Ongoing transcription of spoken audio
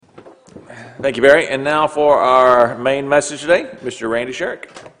Thank you, Barry. And now for our main message today, Mr. Randy Sherrick.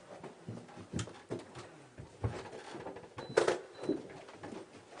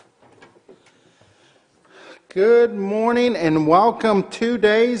 Good morning and welcome 2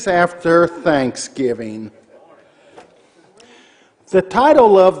 days after Thanksgiving. The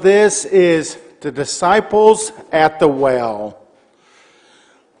title of this is The Disciples at the Well.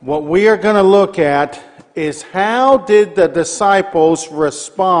 What we are going to look at is how did the disciples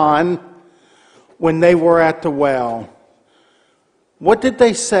respond when they were at the well? What did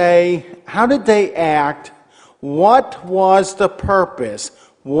they say? How did they act? What was the purpose?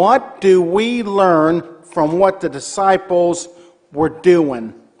 What do we learn from what the disciples were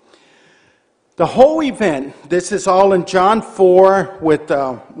doing? The whole event, this is all in John 4 with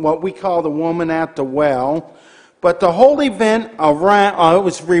what we call the woman at the well. But the whole event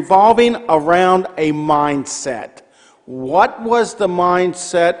was revolving around a mindset. What was the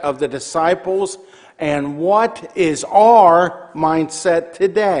mindset of the disciples, and what is our mindset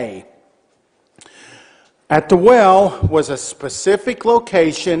today? At the well was a specific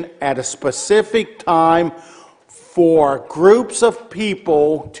location at a specific time for groups of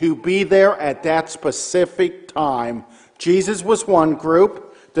people to be there at that specific time. Jesus was one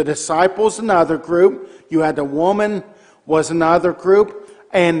group, the disciples another group, you had the woman was another group,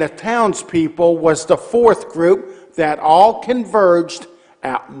 and the townspeople was the fourth group that all converged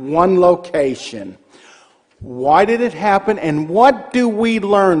at one location. Why did it happen, and what do we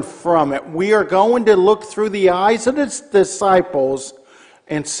learn from it? We are going to look through the eyes of the disciples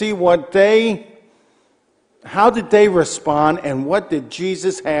and see how did they respond, and what did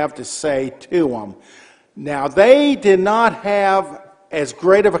Jesus have to say to them. Now, they did not have as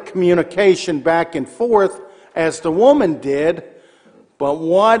great of a communication back and forth as the woman did, but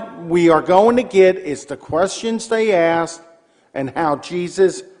what we are going to get is the questions they asked and how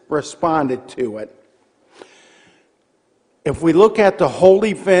Jesus responded to it. If we look at the whole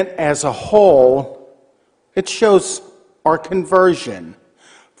event as a whole, it shows our conversion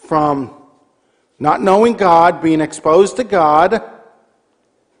from not knowing God, being exposed to God,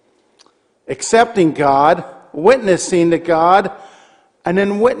 accepting God, witnessing to God, and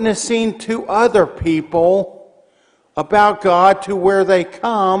then witnessing to other people about God to where they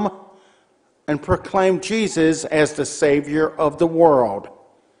come and proclaim Jesus as the Savior of the world.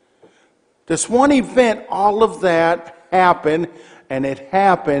 This one event, all of that happened, and it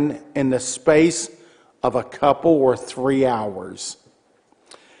happened in the space of a couple or 3 hours.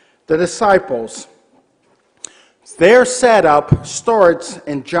 The disciples, their setup starts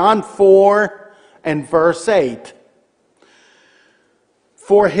in John 4 and verse 8.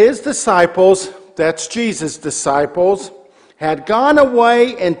 For his disciples, that's Jesus' disciples, had gone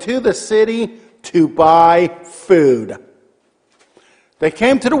away into the city to buy food. They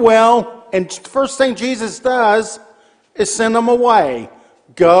came to the well, and the first thing Jesus does is send them away.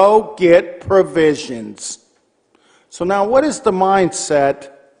 Go get provisions. So now what is the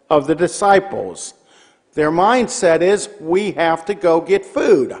mindset of the disciples? Their mindset is, we have to go get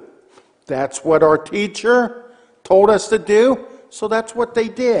food. That's what our teacher told us to do, so that's what they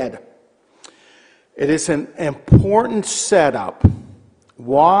did. It is an important setup.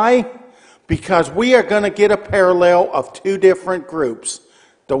 Why? Because we are going to get a parallel of two different groups.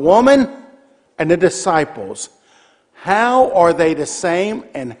 The woman and the disciples. How are they the same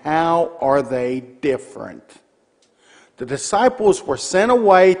and how are they different? The disciples were sent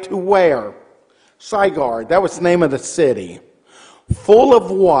away to where? Sychar, that was the name of the city. Full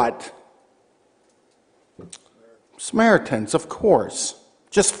of what? Samaritans, of course.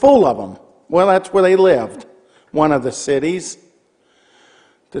 Just full of them. Well, that's where they lived. One of the cities.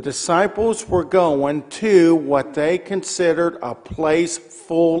 The disciples were going to what they considered a place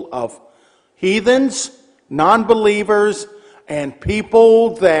full of heathens, non-believers, and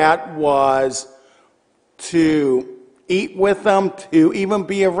people that was to eat with them, to even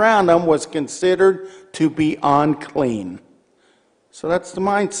be around them, was considered to be unclean. So that's the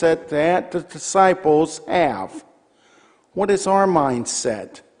mindset that the disciples have. What is our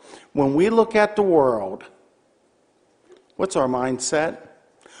mindset? When we look at the world, what's our mindset?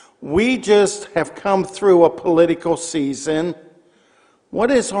 We just have come through a political season. What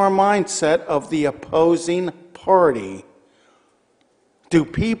is our mindset of the opposing party? Do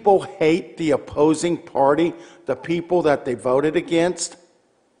people hate the opposing party, the people that they voted against?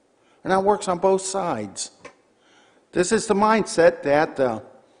 And that works on both sides. This is the mindset that the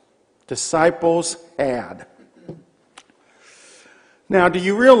disciples had. Now, do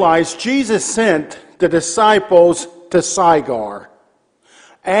you realize Jesus sent the disciples to Sychar?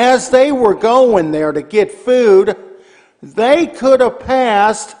 As they were going there to get food, they could have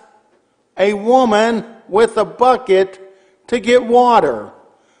passed a woman with a bucket to get water.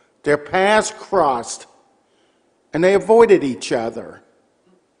 Their paths crossed, and they avoided each other.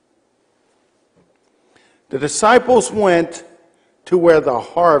 The disciples went to where the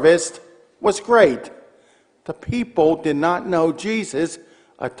harvest was great. The people did not know Jesus,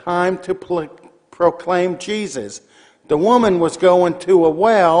 a time to proclaim Jesus. The woman was going to a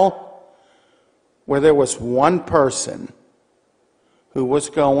well where there was one person who was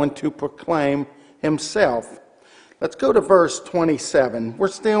going to proclaim himself. Let's go to verse 27. We're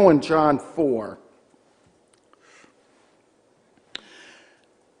still in John 4.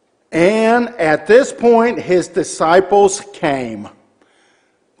 And at this point, his disciples came.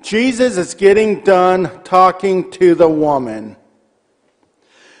 Jesus is getting done talking to the woman.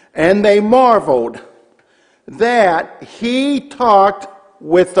 And they marveled that he talked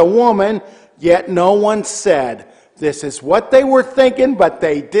with the woman, yet no one said. This is what they were thinking, but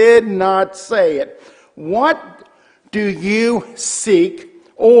they did not say it. What do you seek?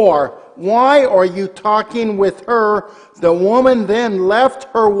 Or why are you talking with her? The woman then left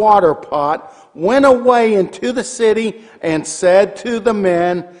her water pot, went away into the city, and said to the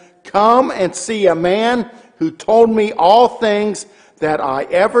men, "Come and see a man who told me all things that I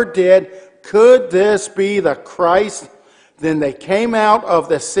ever did. Could this be the Christ?" Then they came out of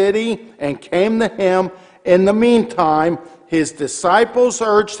the city and came to him. In the meantime, his disciples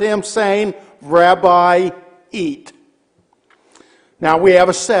urged him, saying, "Rabbi, eat." Now we have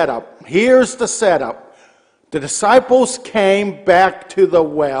a setup. Here's the setup. The disciples came back to the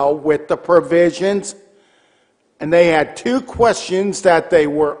well with the provisions, and they had two questions that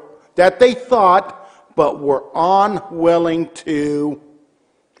they thought but were unwilling to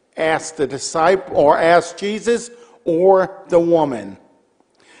ask the disciple or ask Jesus or the woman.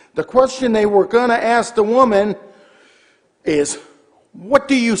 The question they were going to ask the woman is, "What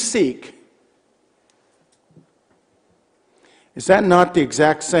do you seek?" Is that not the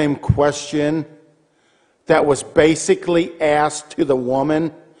exact same question that was basically asked to the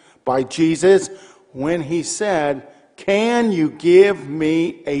woman by Jesus when he said, "Can you give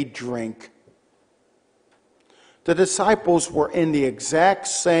me a drink?" The disciples were in the exact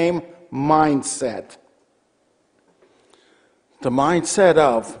same mindset. The mindset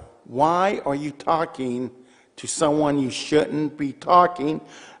of, why are you talking to someone you shouldn't be talking?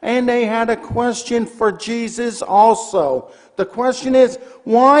 And they had a question for Jesus also. The question is,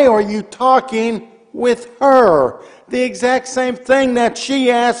 why are you talking with her? The exact same thing that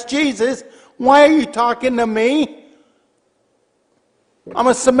she asked Jesus. Why are you talking to me? I'm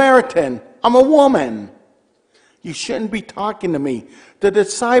a Samaritan. I'm a woman. You shouldn't be talking to me. The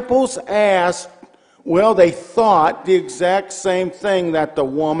disciples asked, they thought the exact same thing that the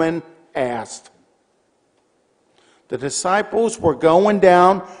woman asked. The disciples were going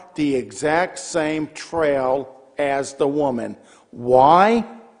down the exact same trail as the woman. Why?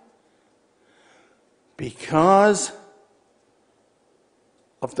 Because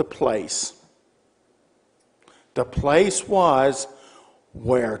of the place. The place was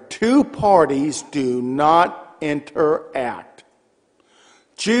where two parties do not interact.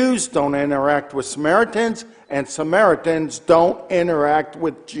 Jews don't interact with Samaritans, and Samaritans don't interact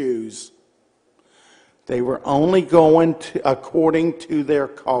with Jews. They were only going according to their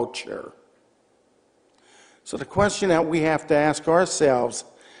culture. So the question that we have to ask ourselves,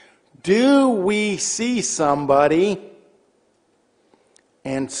 do we see somebody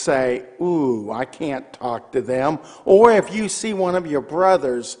and say, "Ooh, I can't talk to them"? Or if you see one of your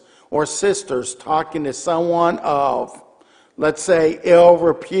brothers or sisters talking to someone of, let's say, ill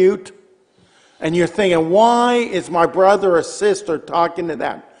repute, and you're thinking, why is my brother or sister talking to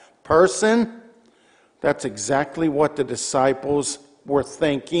that person? That's exactly what the disciples were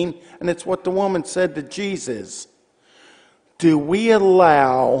thinking, and it's what the woman said to Jesus. Do we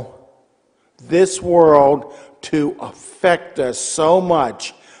allow this world to affect us so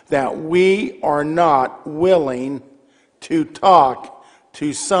much that we are not willing to talk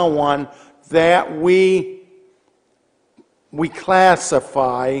to someone that we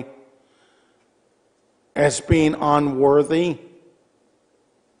classify as being unworthy?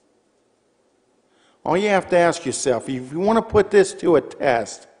 All you have to ask yourself, if you want to put this to a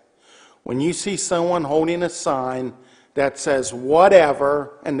test, when you see someone holding a sign that says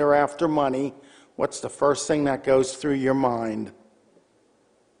whatever and they're after money, what's the first thing that goes through your mind?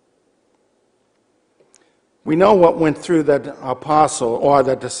 We know what went through the apostle or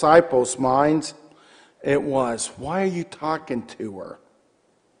the disciples' minds. It was, why are you talking to her?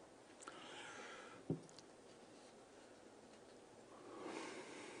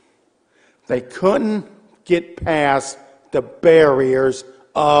 They couldn't get past the barriers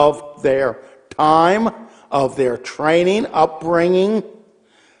of their time, of their training, upbringing.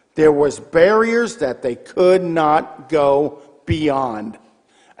 There was barriers that they could not go beyond.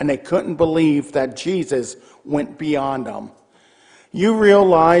 And they couldn't believe that Jesus went beyond them. You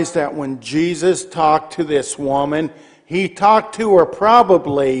realize that when Jesus talked to this woman, he talked to her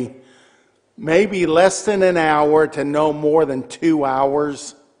probably maybe less than an hour to no more than 2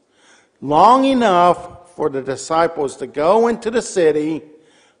 hours. Long enough for the disciples to go into the city,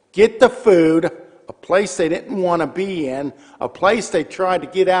 get the food, a place they didn't want to be in, a place they tried to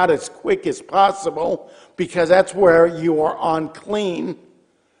get out as quick as possible because that's where you are unclean.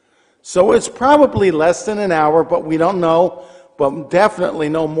 So it's probably less than an hour, but we don't know, but definitely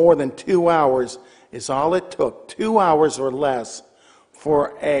no more than 2 hours is all it took. 2 hours or less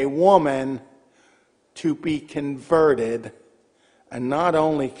for a woman to be converted, and not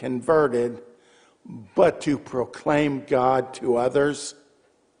only converted, but to proclaim God to others.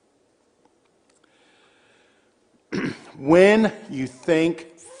 When you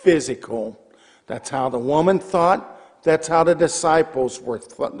think physical, that's how the woman thought, that's how the disciples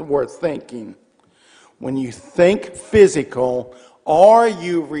were thinking. When you think physical, are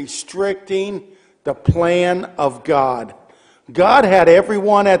you restricting the plan of God? God had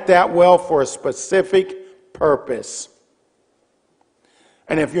everyone at that well for a specific purpose.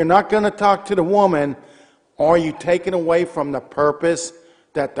 And if you're not going to talk to the woman, are you taking away from the purpose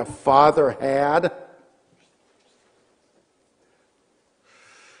that the Father had?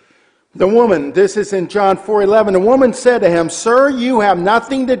 The woman, this is in John 4:11, the woman said to him, "Sir, you have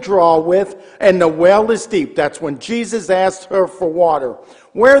nothing to draw with, and the well is deep." That's when Jesus asked her for water.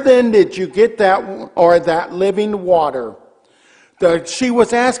 "Where then did you get that living water?" She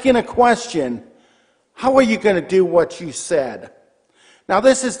was asking a question. How are you going to do what you said? Now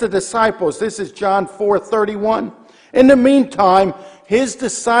this is the disciples. This is John 4:31. In the meantime, his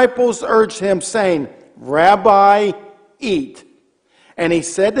disciples urged him, saying, "Rabbi, eat." And he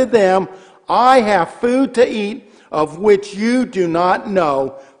said to them, "I have food to eat of which you do not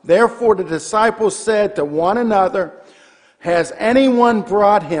know." Therefore the disciples said to one another, "Has anyone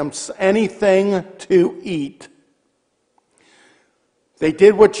brought him anything to eat?" They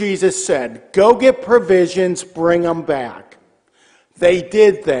did what Jesus said. Go get provisions, bring them back. They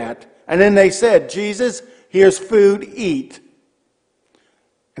did that. And then they said, "Jesus, here's food, eat."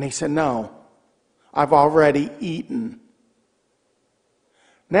 And he said, "No, I've already eaten."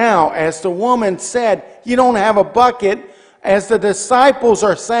 Now, as the woman said, "You don't have a bucket," as the disciples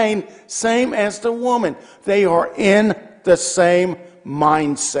are saying, same as the woman. They are in the same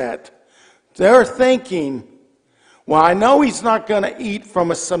mindset. They're thinking, well, I know he's not going to eat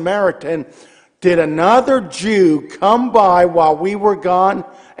from a Samaritan. Did another Jew come by while we were gone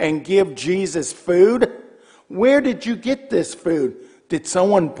and give Jesus food? Where did you get this food? Did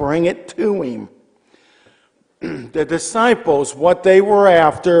someone bring it to him? The disciples, what they were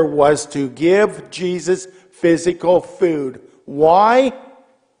after was to give Jesus physical food. Why?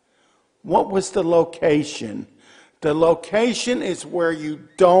 What was the location? The location is where you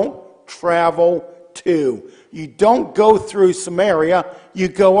don't travel to. You don't go through Samaria, you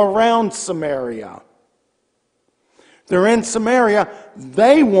go around Samaria. They're in Samaria,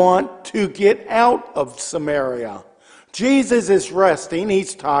 they want to get out of Samaria. Jesus is resting,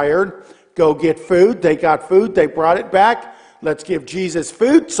 he's tired. Go get food. They got food, they brought it back. Let's give Jesus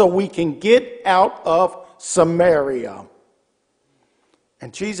food so we can get out of Samaria.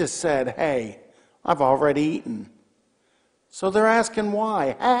 And Jesus said, "Hey, I've already eaten." So they're asking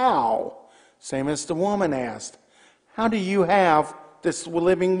why? How? Same as the woman asked. How do you have this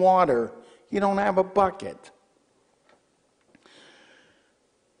living water? You don't have a bucket.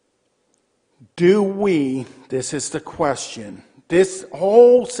 Do we, this is the question. This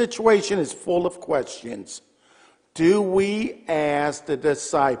whole situation is full of questions. Do we, as the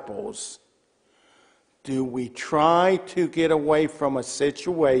disciples, do we try to get away from a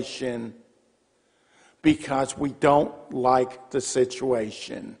situation because we don't like the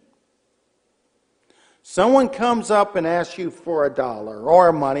situation? Someone comes up and asks you for $1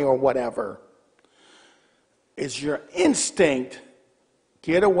 or money or whatever. Is your instinct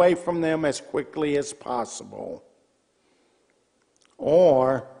get away from them as quickly as possible?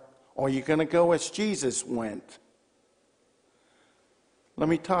 Or are you going to go as Jesus went? Let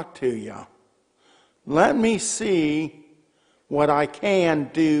me talk to you. Let me see what I can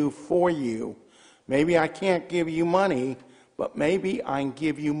do for you. Maybe I can't give you money, but maybe I can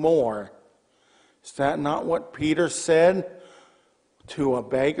give you more. Is that not what Peter said to a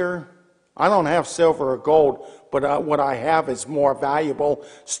beggar? I don't have silver or gold, but what I have is more valuable.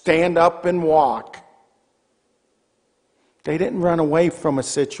 Stand up and walk. They didn't run away from a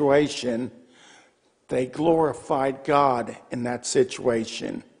situation. They glorified God in that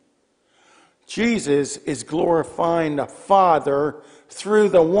situation. Jesus is glorifying the Father through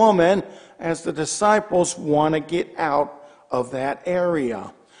the woman as the disciples want to get out of that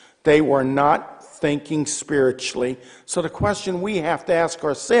area. They were not thinking spiritually. So the question we have to ask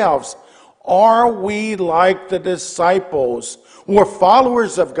ourselves, are we like the disciples? We're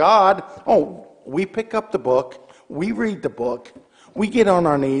followers of God. Oh, we pick up the book. We read the book. We get on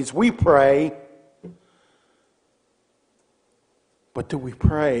our knees. We pray. But do we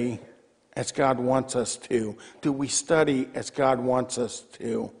pray as God wants us to? Do we study as God wants us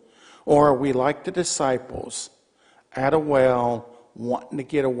to? Or are we like the disciples at a well wanting to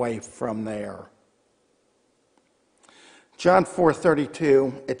get away from there? John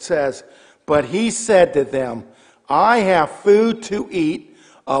 4:32, it says, "But he said to them, I have food to eat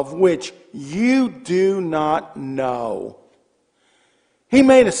of which you do not know." He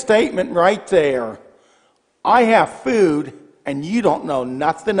made a statement right there. I have food and you don't know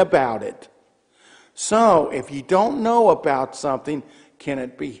nothing about it. So if you don't know about something, can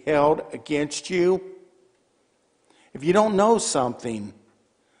it be held against you? If you don't know something,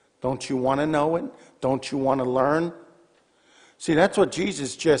 don't you want to know it? Don't you want to learn? See, that's what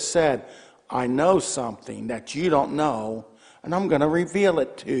Jesus just said. I know something that you don't know, and I'm going to reveal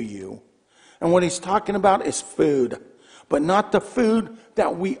it to you. And what he's talking about is food, but not the food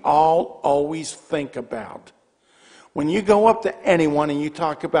that we all always think about. When you go up to anyone and you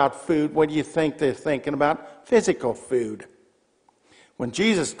talk about food, what do you think they're thinking about? Physical food. When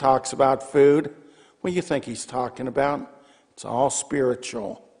Jesus talks about food, what do you think he's talking about? It's all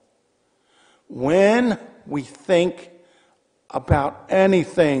spiritual. When we think about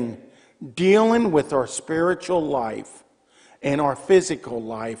anything dealing with our spiritual life and our physical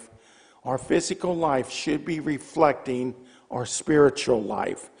life should be reflecting our spiritual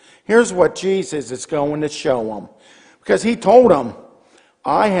life. Here's what Jesus is going to show them. Because he told them,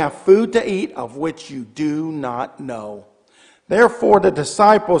 I have food to eat of which you do not know. Therefore the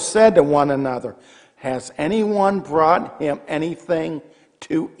disciples said to one another, has anyone brought him anything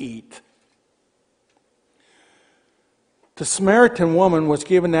to eat? The Samaritan woman was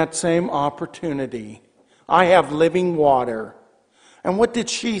given that same opportunity. I have living water. And what did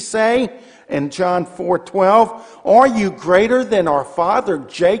she say in John 4:12? Are you greater than our father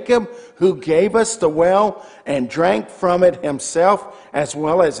Jacob, who gave us the well and drank from it himself, as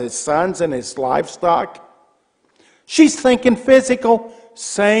well as his sons and his livestock? She's thinking physical,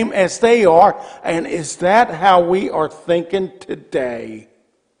 same as they are. And is that how we are thinking today?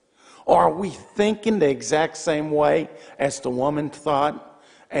 Or are we thinking the exact same way as the woman thought,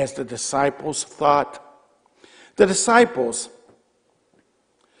 as the disciples thought? The disciples,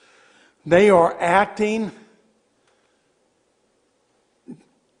 they are acting,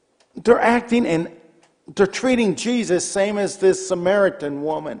 and they're treating Jesus same as this Samaritan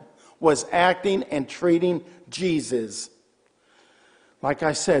woman was acting and treating Jesus. Like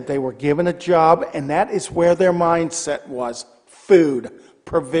I said, they were given a job, and that is where their mindset was. Food,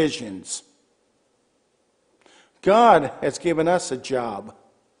 provisions. God has given us a job.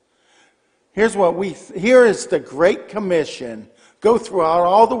 Here is the Great Commission. Go throughout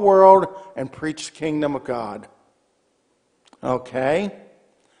all the world and preach the kingdom of God. Okay?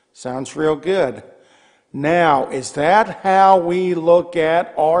 Sounds real good. Now, is that how we look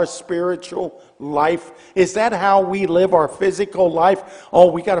at our spiritual life? Is that how we live our physical life?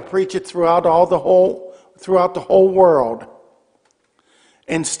 Oh, we got to preach it throughout the whole world.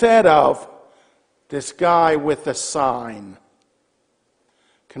 Instead of this guy with a sign.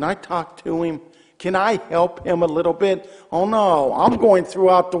 Can I talk to him? Can I help him a little bit? Oh no, I'm going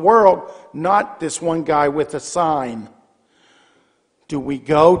throughout the world, not this one guy with a sign. Do we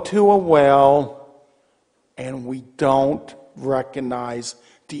go to a well and we don't recognize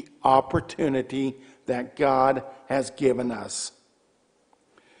the opportunity that God has given us?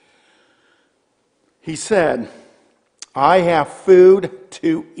 He said, I have food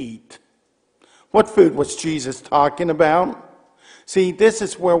to eat. What food was Jesus talking about? See, this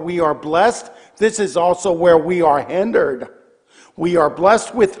is where we are blessed. This is also where we are hindered. We are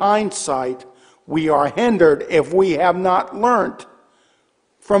blessed with hindsight. We are hindered if we have not learned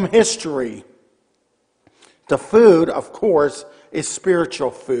from history. The food, of course, is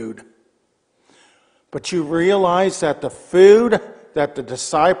spiritual food. But you realize that the food that the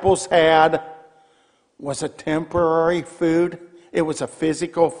disciples had was a temporary food. It was a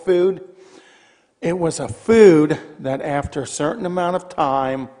physical food. It was a food that after a certain amount of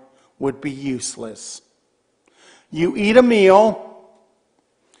time would be useless. You eat a meal,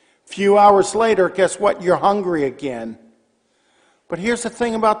 a few hours later, guess what? You're hungry again. But here's the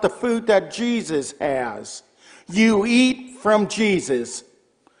thing about the food that Jesus has. You eat from Jesus.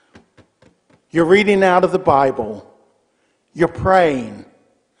 You're reading out of the Bible. You're praying.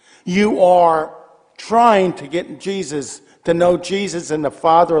 You are trying to get Jesus, to know Jesus and the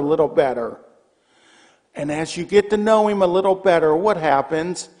Father a little better. And as you get to know Him a little better, what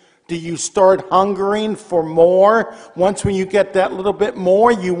happens? Do you start hungering for more? Once when you get that little bit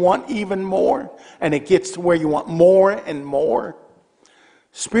more, you want even more. And it gets to where you want more and more.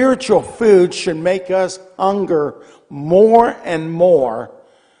 Spiritual food should make us hunger more and more.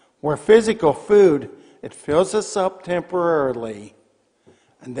 Where physical food, it fills us up temporarily.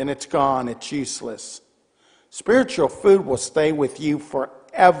 And then it's gone. It's useless. Spiritual food will stay with you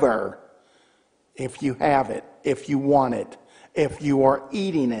forever if you have it, if you want it, if you are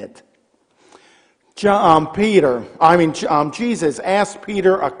eating it. Jesus asked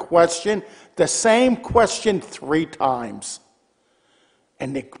Peter a question, the same question 3 times.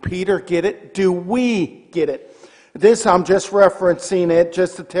 And did Peter get it? Do we get it? This, I'm just referencing it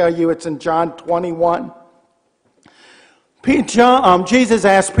just to tell you it's in John 21. Jesus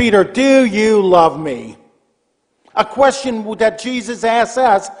asked Peter, do you love me? A question that Jesus asked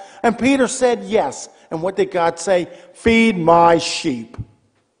us, and Peter said yes. And what did God say? Feed my sheep.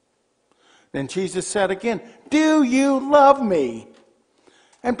 Then Jesus said again, do you love me?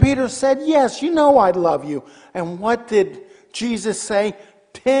 And Peter said, yes, you know I love you. And what did Jesus say?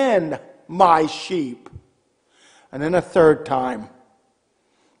 Tend my sheep. And then a 3rd time,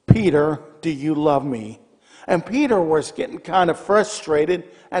 Peter, do you love me? And Peter was getting kind of frustrated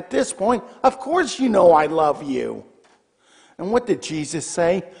at this point. Of course you know I love you. And what did Jesus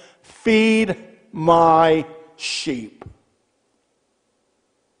say? Feed my sheep.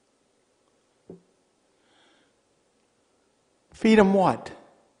 Feed them what?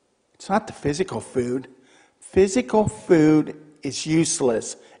 It's not the physical food. Physical food is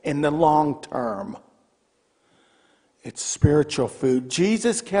useless in the long term. It's spiritual food.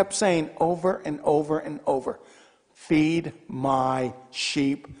 Jesus kept saying over and over and over, feed my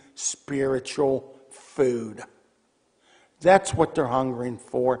sheep spiritual food. That's what they're hungering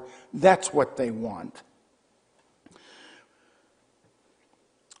for. That's what they want.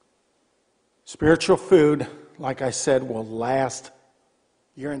 Spiritual food, like I said, will last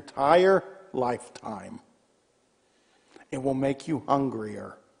your entire lifetime. It will make you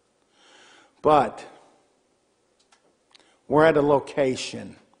hungrier. But we're at a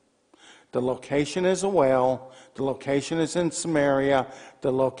location. The location is a well. The location is in Samaria.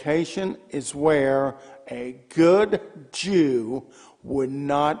 The location is where a good Jew would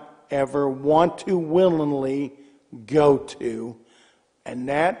not ever want to willingly go to. And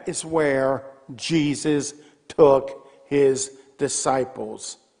that is where Jesus took his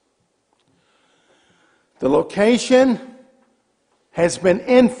disciples. The location has been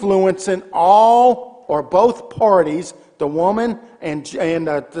influencing all or both parties, the woman and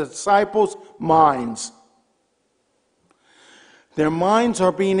the disciples' minds. Their minds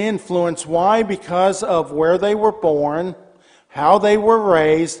are being influenced. Why? Because of where they were born, how they were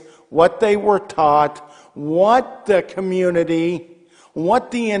raised, what they were taught, what the community,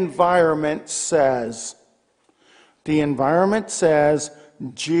 what the environment says. The environment says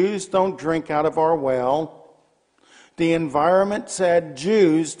Jews don't drink out of our well. The environment said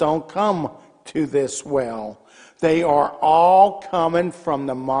Jews don't come to this well. They are all coming from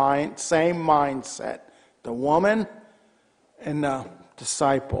the same mindset. The woman and the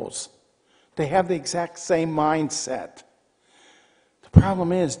disciples. They have the exact same mindset. The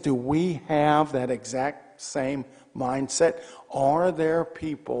problem is, do we have that exact same mindset? Are there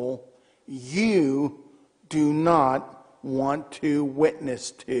people you do not want to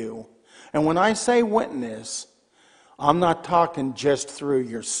witness to? And when I say witness, I'm not talking just through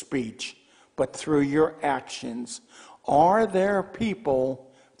your speech, but through your actions. Are there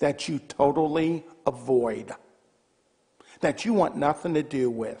people that you totally avoid? That you want nothing to do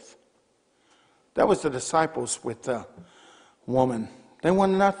with? That was the disciples with the woman. They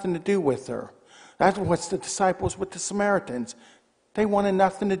wanted nothing to do with her. That's what's the disciples with the Samaritans. They wanted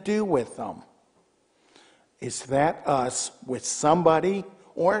nothing to do with them. Is that us with somebody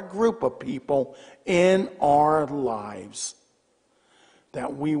or a group of people in our lives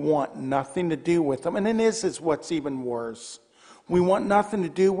that we want nothing to do with them? And then this is what's even worse. We want nothing to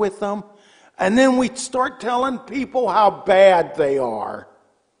do with them, and then we start telling people how bad they are.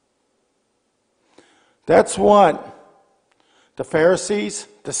 That's what the Pharisees,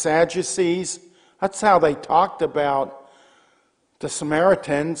 the Sadducees, that's how they talked about the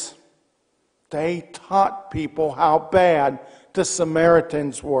Samaritans. They taught people how bad the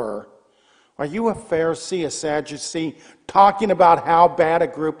Samaritans were. Are you a Pharisee, a Sadducee, talking about how bad a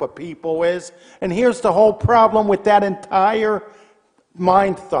group of people is? And here's the whole problem with that entire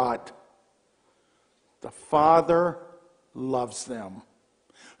mind thought. The Father loves them.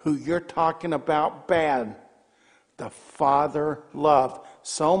 Who you're talking about bad, the Father loved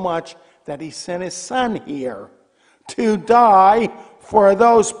so much that He sent His Son here to die for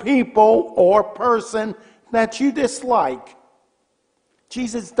those people or person that you dislike.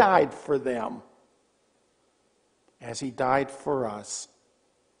 Jesus died for them as He died for us.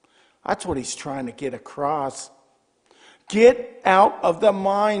 That's what He's trying to get across. Get out of the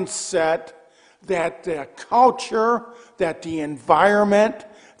mindset that the culture, that the environment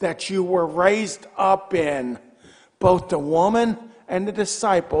that you were raised up in, both the woman and the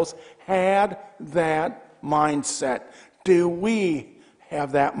disciples had that mindset. Do we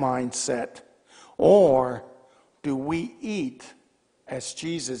have that mindset? Or do we eat as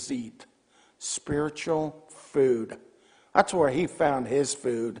Jesus eat? Spiritual food. That's where He found His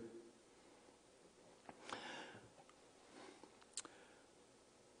food.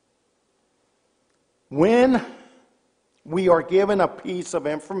 When we are given a piece of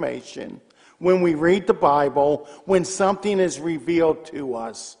information, when we read the Bible, when something is revealed to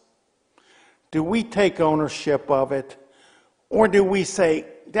us, do we take ownership of it? Or do we say,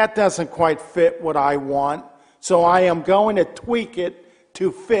 that doesn't quite fit what I want, so I am going to tweak it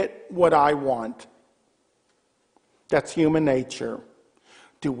to fit what I want? That's human nature.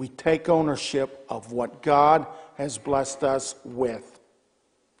 Do we take ownership of what God has blessed us with?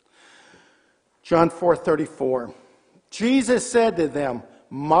 John 4:34. Jesus said to them,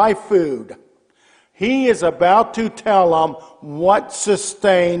 my food. He is about to tell them what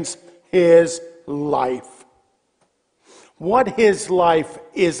sustains His life. What His life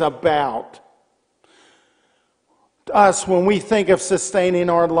is about. Us, when we think of sustaining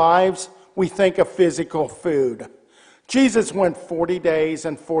our lives, we think of physical food. Jesus went 40 days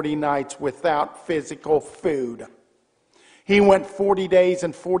and 40 nights without physical food. He went 40 days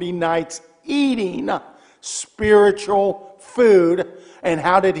and 40 nights eating spiritual food. And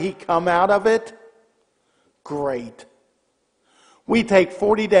how did He come out of it? Great. We take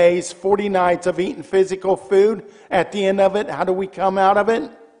 40 days, 40 nights of eating physical food. At the end of it, how do we come out of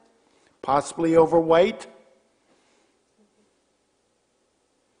it? Possibly overweight.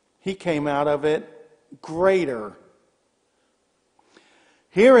 He came out of it greater.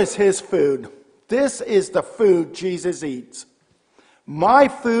 Here is His food. This is the food Jesus eats. My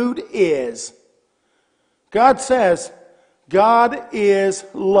food is. God says, God is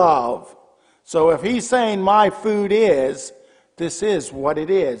love. So if He's saying my food is, this is what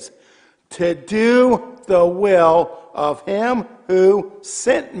it is. To do the will of Him who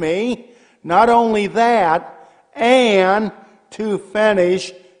sent me. Not only that, and to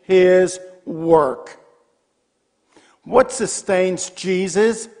finish His work. What sustains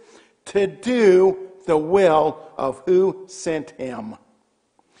Jesus? To do the will of who sent Him.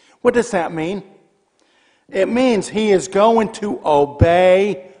 What does that mean? It means He is going to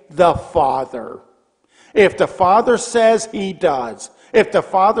obey the Father. If the Father says, He does. If the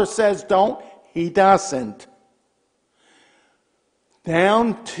Father says don't, He doesn't.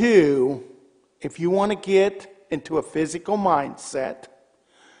 Down to, if you want to get into a physical mindset,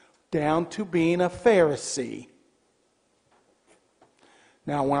 down to being a Pharisee.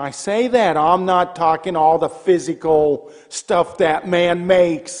 Now, when I say that, I'm not talking all the physical stuff that man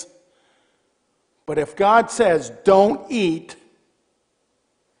makes. But if God says, don't eat,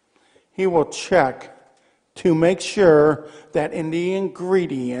 He will check to make sure that in the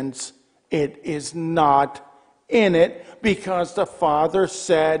ingredients, it is not in it because the Father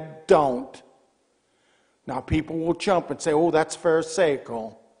said don't. Now, people will jump and say, oh, that's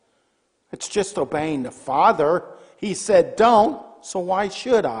Pharisaical. It's just obeying the Father. He said don't. So why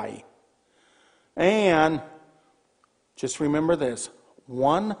should I? And just remember this.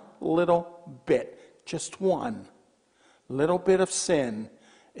 One little bit, just one little bit of sin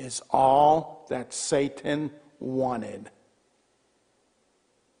is all that Satan wanted.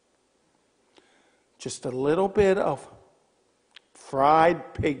 Just a little bit of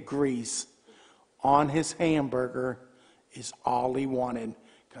fried pig grease on his hamburger is all he wanted.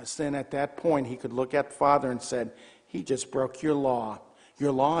 Because then at that point he could look at the Father and said, He just broke your law.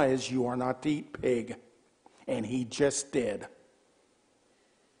 Your law is you are not to eat pig. And He just did.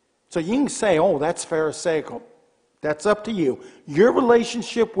 So you can say, oh, that's Pharisaical. That's up to you. Your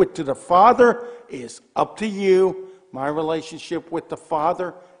relationship with the Father is up to you. My relationship with the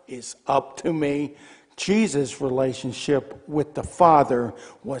Father is up to me. Jesus' relationship with the Father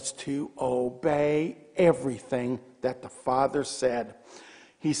was to obey everything that the Father said.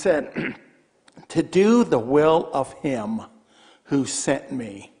 He said, to do the will of him who sent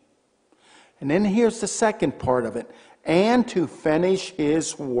me. And then here's the second part of it, and to finish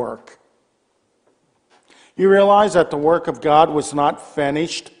his work. You realize that the work of God was not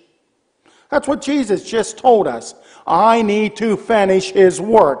finished? That's what Jesus just told us. I need to finish his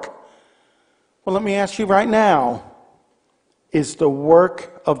work. Well, let me ask you right now, is the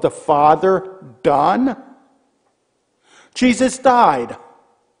work of the Father done? Jesus died,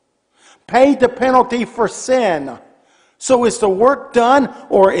 paid the penalty for sin. So is the work done,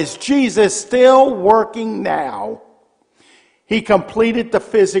 or is Jesus still working now? He completed the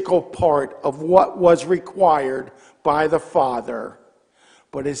physical part of what was required by the Father.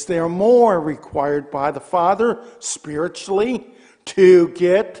 But is there more required by the Father spiritually to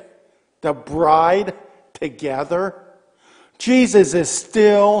get the bride together? Jesus is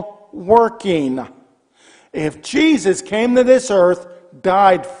still working. If Jesus came to this earth,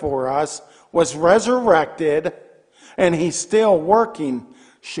 died for us, was resurrected, and he's still working,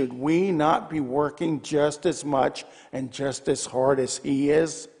 should we not be working just as much and just as hard as he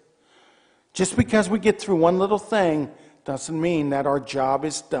is? Just because we get through one little thing doesn't mean that our job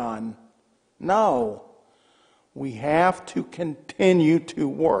is done. No, we have to continue to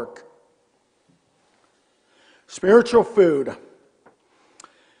work. Spiritual food.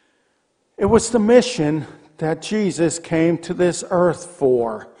 It was the mission that Jesus came to this earth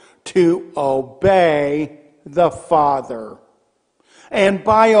for, to obey the Father. And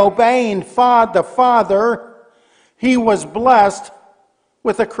by obeying the Father, he was blessed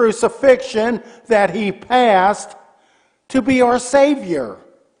with a crucifixion that he passed to be our Savior.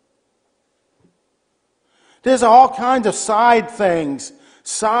 There's all kinds of side things,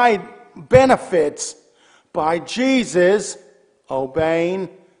 side benefits by Jesus obeying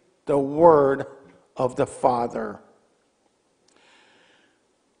the word of the Father.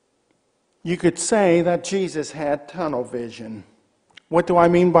 You could say that Jesus had tunnel vision. What do I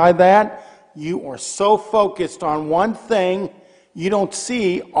mean by that? You are so focused on one thing, you don't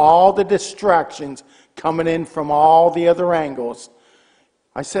see all the distractions coming in from all the other angles.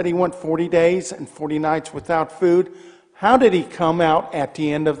 I said he went 40 days and 40 nights without food. How did he come out at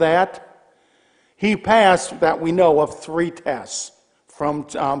the end of that? He passed, that we know of, 3 tests from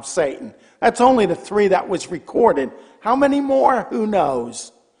Satan. That's only the 3 that was recorded. How many more? Who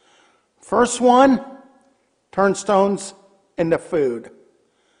knows? First one, turn stones into food.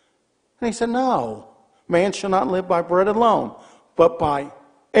 And he said, no, man shall not live by bread alone, but by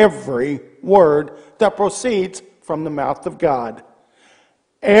every word that proceeds from the mouth of God.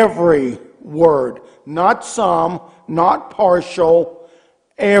 Every word, not some, not partial,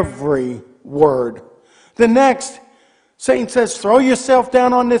 every word. The next, Satan says, throw yourself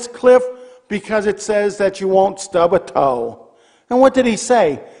down on this cliff because it says that you won't stub a toe. And what did he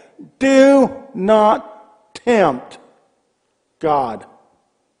say? Do not tempt God.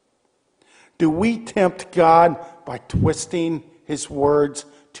 Do we tempt God by twisting his words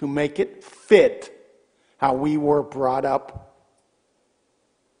to make it fit how we were brought up?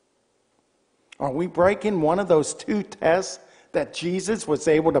 Are we breaking one of those 2 tests that Jesus was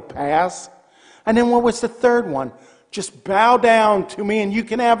able to pass? And then what was the third one? Just bow down to me and you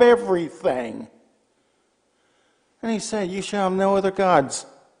can have everything. And he said, you shall have no other gods.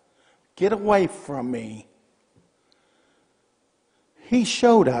 Get away from me. He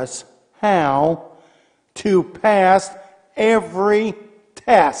showed us how to pass every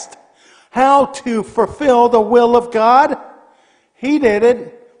test. How to fulfill the will of God. He did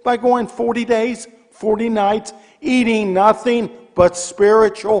it by going 40 days, 40 nights, eating nothing but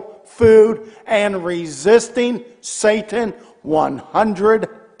spiritual food and resisting Satan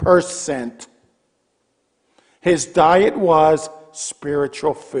 100%. His diet was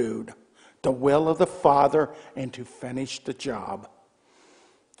spiritual food, the will of the Father, and to finish the job.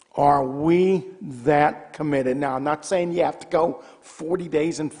 Are we that committed? Now, I'm not saying you have to go 40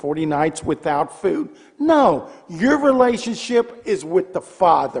 days and 40 nights without food. No, your relationship is with the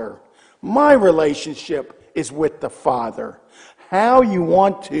Father. My relationship is with the Father. How you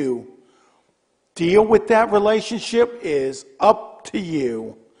want to deal with that relationship is up to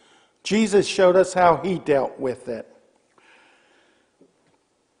you. Jesus showed us how he dealt with it.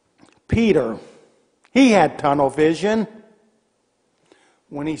 Peter, he had tunnel vision.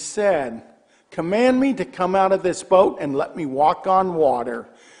 When he said, command me to come out of this boat and let me walk on water.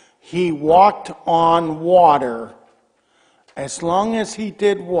 He walked on water as long as he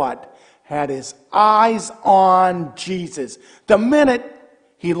did what? Had his eyes on Jesus. The minute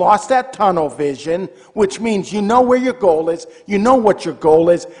he lost that tunnel vision, which means you know where your goal is, you know what your goal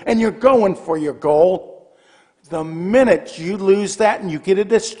is, and you're going for your goal. The minute you lose that and you get a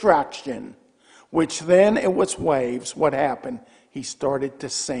distraction, which then it was waves. What happened? He started to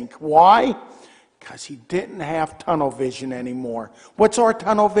sink. Why? Because he didn't have tunnel vision anymore. What's our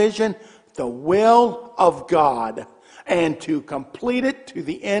tunnel vision? The will of God, and to complete it to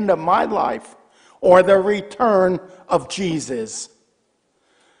the end of my life, or the return of Jesus.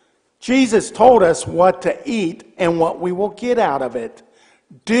 Jesus told us what to eat and what we will get out of it.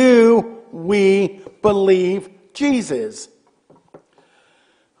 Do we believe Jesus?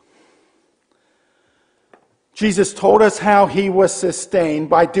 Jesus told us how he was sustained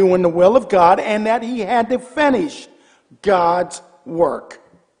by doing the will of God, and that he had to finish God's work.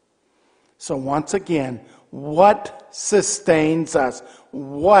 So once again, what sustains us?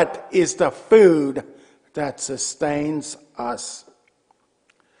 What is the food that sustains us?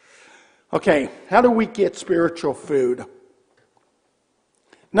 Okay, how do we get spiritual food?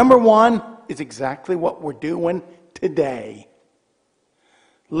 Number one is exactly what we're doing today.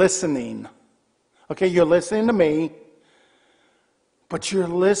 Listening. Okay, you're listening to me, but you're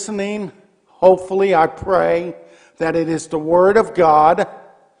listening, hopefully, I pray, that it is the Word of God.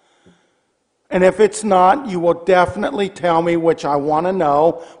 And if it's not, you will definitely tell me, which I want to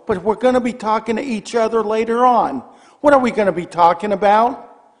know. But we're going to be talking to each other later on. What are we going to be talking about?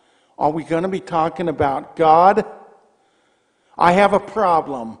 Are we going to be talking about God? I have a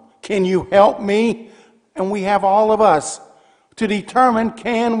problem. Can you help me? And we have all of us to determine,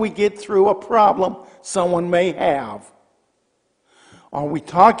 can we get through a problem someone may have? Are we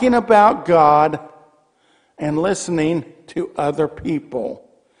talking about God and listening to other people?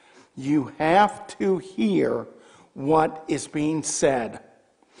 You have to hear what is being said.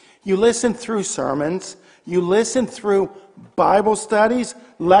 You listen through sermons. You listen through Bible studies,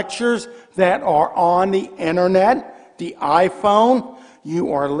 lectures that are on the internet, the iPhone.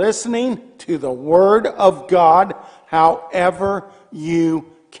 You are listening to the Word of God however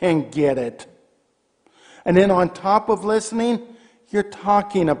you can get it. And then on top of listening, you're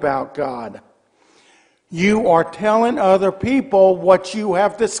talking about God. You are telling other people what you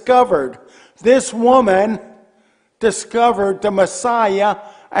have discovered. This woman discovered the Messiah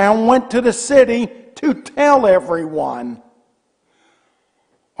and went to the city to tell everyone.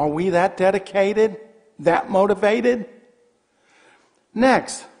 Are we that dedicated? That motivated?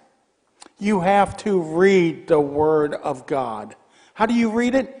 Next, you have to read the Word of God. How do you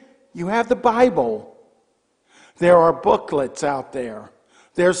read it? You have the Bible. There are booklets out there.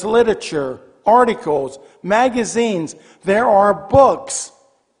 There's literature, articles, magazines. There are books.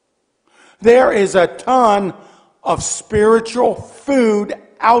 There is a ton of spiritual food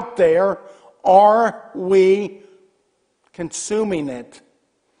out there. Are we consuming it?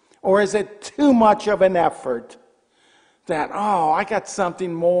 Or is it too much of an effort that, I got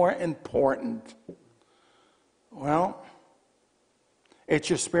something more important? Well, it's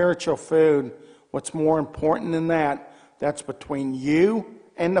your spiritual food. What's more important than that? That's between you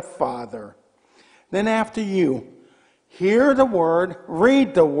and the Father. Then after you hear the Word,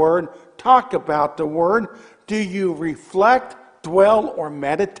 read the Word, talk about the Word, do you reflect, dwell, or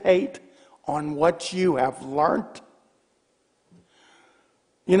meditate on what you have learned?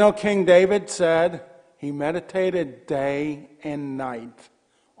 You know, King David said he meditated day and night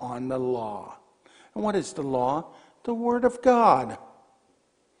on the law. And what is the law? The Word of God.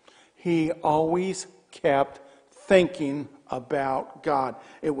 He always kept thinking about God.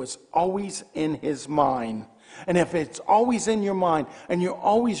 It was always in his mind. And if it's always in your mind and you're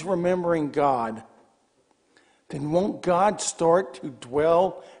always remembering God, then won't God start to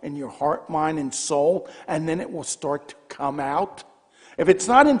dwell in your heart, mind, and soul, and then it will start to come out? If it's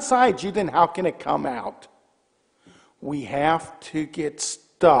not inside you, then how can it come out? We have to get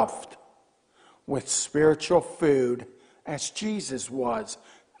stuffed with spiritual food as Jesus was,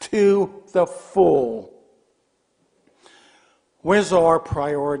 to the full. Where's our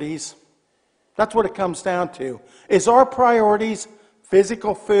priorities? That's what it comes down to. Is our priorities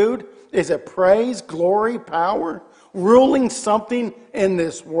physical food? Is it praise, glory, power, ruling something in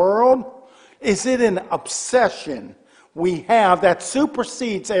this world? Is it an obsession we have that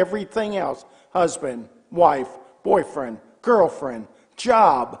supersedes everything else? Husband, wife, boyfriend, girlfriend,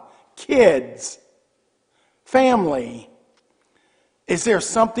 job, kids, family. Is there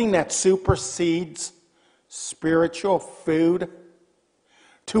something that supersedes spiritual food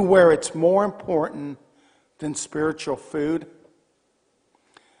to where it's more important than spiritual food?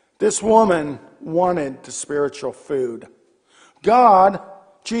 This woman wanted the spiritual food. God,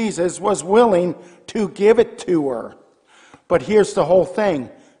 Jesus, was willing to give it to her. But here's the whole thing.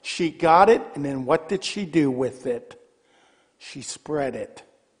 She got it, and then what did she do with it? She spread it.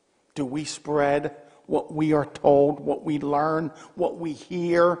 Do we spread what we are told, what we learn, what we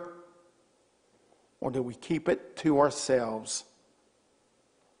hear? or do we keep it to ourselves?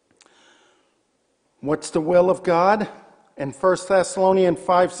 What's the will of God? In 1 Thessalonians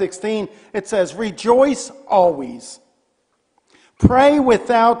 5:16, it says, "Rejoice always. Pray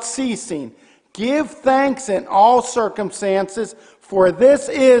without ceasing. Give thanks in all circumstances, for this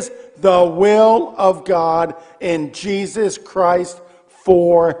is the will of God in Jesus Christ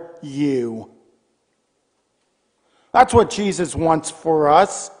for you." That's what Jesus wants for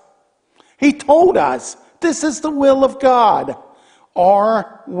us. He told us this is the will of God.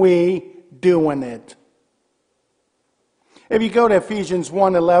 Are we doing it? If you go to Ephesians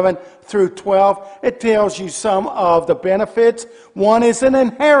 1:11 through 12, it tells you some of the benefits. One is an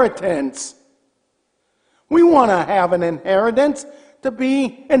inheritance. We want to have an inheritance to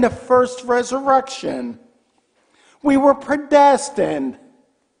be in the first resurrection. We were predestined.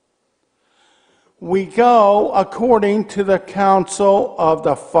 We go according to the counsel of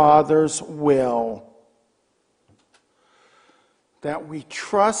the Father's will. That we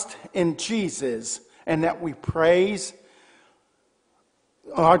trust in Jesus and that we praise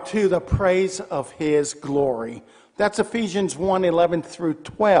to the praise of His glory. That's Ephesians 1:11 through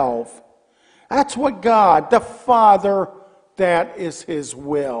 12. That's what God, the Father, that is His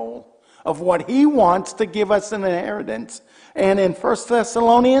will of what He wants to give us an inheritance. And in 1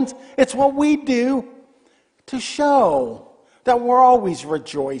 Thessalonians, it's what we do to show that we're always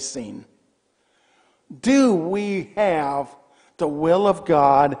rejoicing. Do we have the will of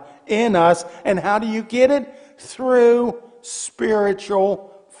God in us? And how do you get it? Through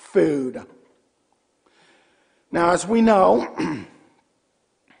spiritual food. Now, as we know,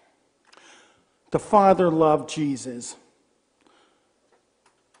 the Father loved Jesus.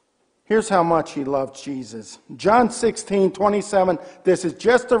 Here's how much He loved Jesus. John 16:27, this is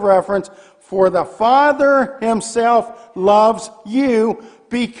just a reference. "For the Father Himself loves you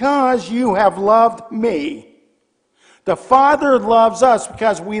because you have loved me." The Father loves us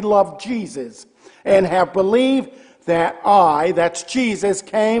because we love Jesus and have believed that that's Jesus,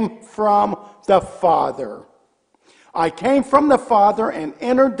 came from the Father. I came from the Father and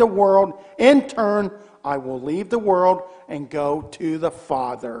entered the world. In turn, I will leave the world and go to the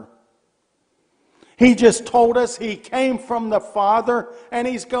Father. He just told us He came from the Father and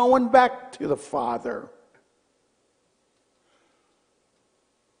He's going back to the Father.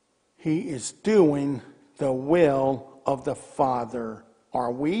 He is doing the will of the Father.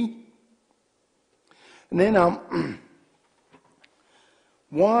 Are we? And then,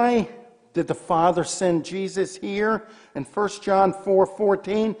 why did the Father send Jesus here? In 1 John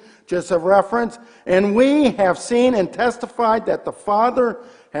 4:14, just a reference. "And we have seen and testified that the Father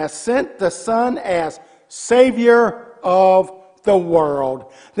has sent the Son as Savior of the world."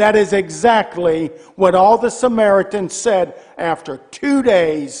 That is exactly what all the Samaritans said after 2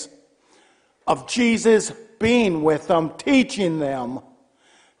 days of Jesus being with them, teaching them.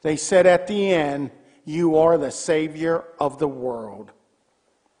 They said at the end, "You are the Savior of the world."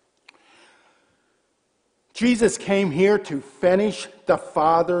 Jesus came here to finish the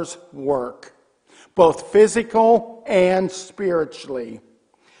Father's work, both physical and spiritually.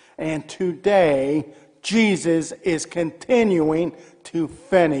 And today, Jesus is continuing to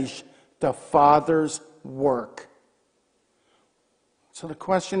finish the Father's work. So the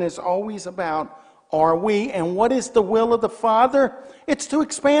question is always about, are we? And what is the will of the Father? It's to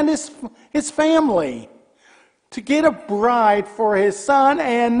expand His family, to get a bride for His Son,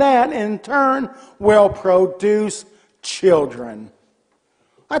 and that in turn will produce children.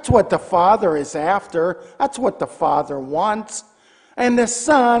 That's what the Father is after. That's what the Father wants. And the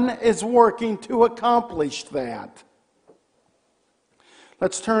Son is working to accomplish that.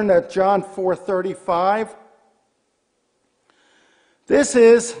 Let's turn to John 4:35. This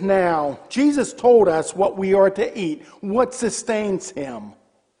is now, Jesus told us what we are to eat, what sustains Him.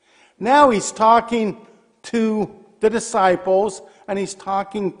 Now He's talking to the disciples, and He's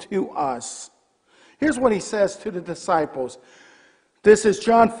talking to us. Here's what He says to the disciples. This is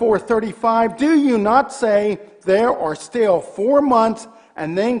John 4:35. "Do you not say, there are still 4 months,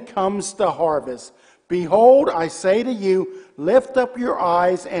 and then comes the harvest? Behold, I say to you, lift up your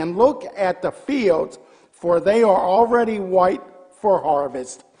eyes and look at the fields, for they are already white for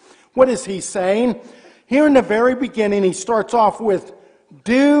harvest." What is He saying? Here in the very beginning, He starts off with,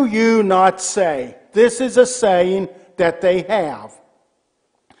 "Do you not say?" This is a saying that they have.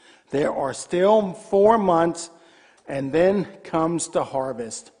 There are still 4 months, and then comes the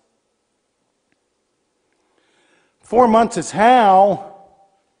harvest. 4 months is how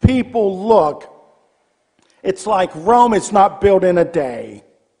people look. It's like Rome is not built in a day.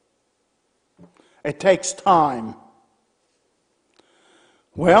 It takes time.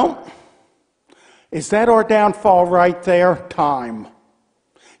 Well, Is that our downfall right there? Time.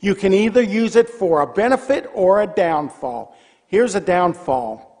 You can either use it for a benefit or a downfall. Here's a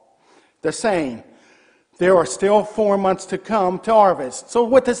downfall. The saying, there are still 4 months to come to harvest. So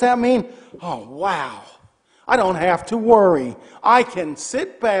what does that mean? Oh, wow. I don't have to worry. I can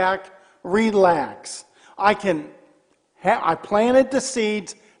sit back, relax. I planted the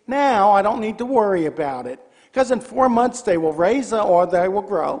seeds. Now I don't need to worry about it. Because in 4 months they will raise or they will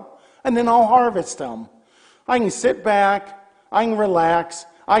grow. And then I'll harvest them. I can sit back. I can relax.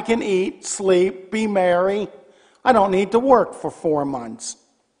 I can eat, sleep, be merry. I don't need to work for 4 months.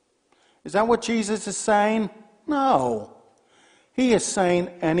 Is that what Jesus is saying? No. He is saying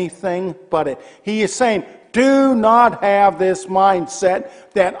anything but it. He is saying, do not have this mindset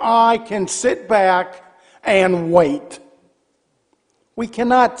that I can sit back and wait. We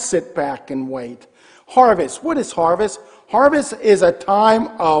cannot sit back and wait. Harvest. What is harvest? Harvest is a time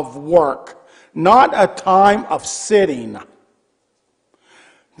of work, not a time of sitting.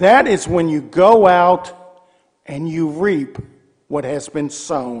 That is when you go out and you reap what has been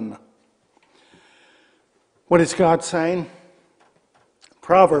sown. What is God saying?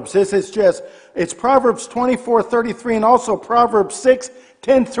 Proverbs. It's Proverbs 24:33 and also Proverbs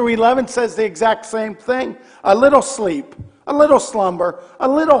 6:10-11 says the exact same thing. A little sleep, a little slumber, a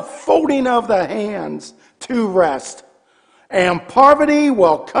little folding of the hands to rest. And poverty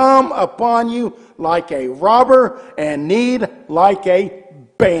will come upon you like a robber and need like a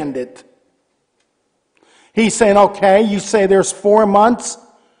bandit. He's saying, okay, you say there's 4 months.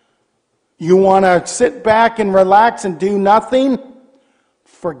 You want to sit back and relax and do nothing?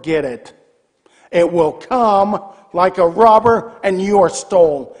 Forget it. It will come like a robber and you are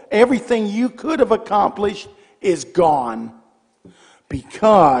stolen. Everything you could have accomplished is gone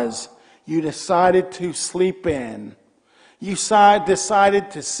because you decided to sleep in. You decided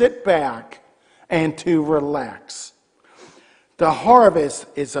to sit back and to relax. The harvest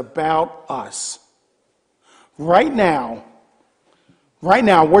is about us. Right now,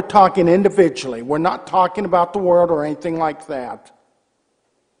 we're talking individually. We're not talking about the world or anything like that.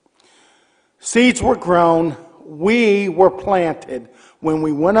 Seeds were grown. We were planted. When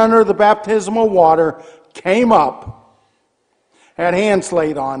we went under the baptismal water, came up, had hands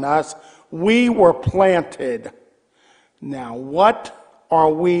laid on us, we were planted. Now, what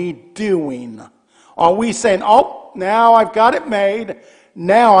are we doing? Are we saying, oh, now I've got it made.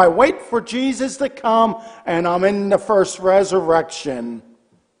 Now I wait for Jesus to come and I'm in the first resurrection?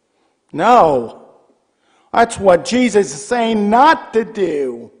 No. That's what Jesus is saying not to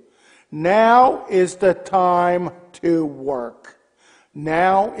do. Now is the time to work.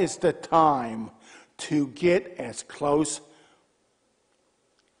 Now is the time to get as close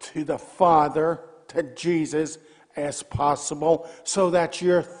to the Father, to Jesus, as possible so that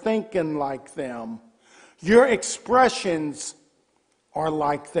you're thinking like them. Your expressions are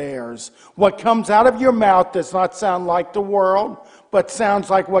like theirs. What comes out of your mouth does not sound like the world, but sounds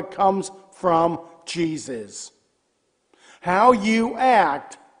like what comes from Jesus. How you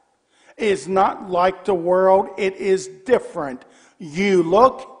act is not like the world. It is different. You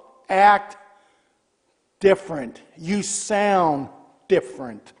look, act different. You sound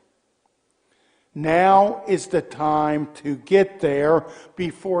different. Now is the time to get there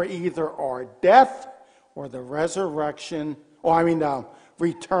before either our death or the resurrection, the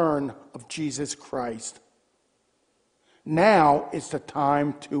return of Jesus Christ. Now is the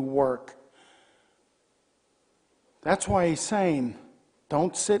time to work. That's why he's saying,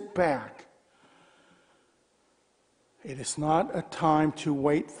 don't sit back. It is not a time to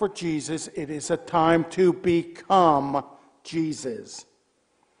wait for Jesus. It is a time to become Jesus.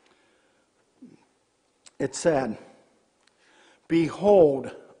 It said,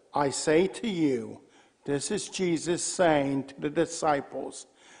 behold, I say to you, this is Jesus saying to the disciples.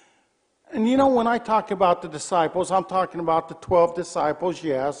 And when I talk about the disciples, I'm talking about the 12 disciples,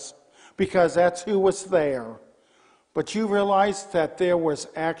 yes, because that's who was there. But you realize that there was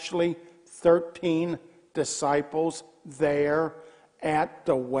actually 13 disciples there at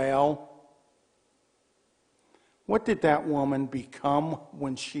the well. What did that woman become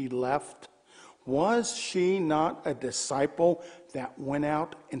when she left? Was she not a disciple that went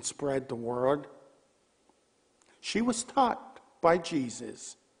out and spread the word? She was taught by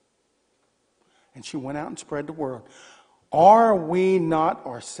Jesus. And she went out and spread the word. Are we not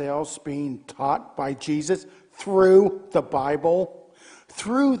ourselves being taught by Jesus through the Bible?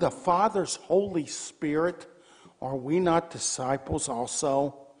 Through the Father's Holy Spirit? Are we not disciples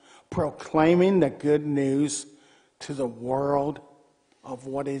also? Proclaiming the good news to the world of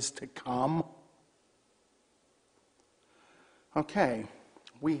what is to come? Okay,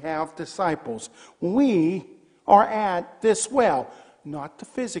 we have disciples. We are at this well. Not the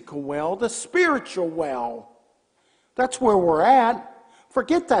physical well, the spiritual well. That's where we're at.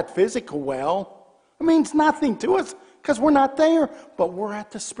 Forget that physical well. It means nothing to us because we're not there, but we're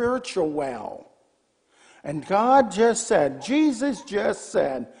at the spiritual well. And God just said, Jesus just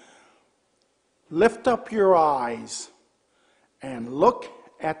said, lift up your eyes and look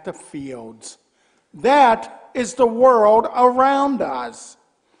at the fields. That is the world around us.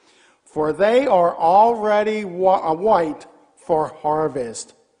 For they are already white for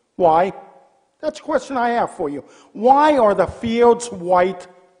harvest. Why? That's a question I have for you. Why are the fields white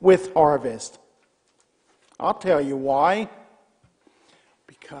with harvest? I'll tell you why.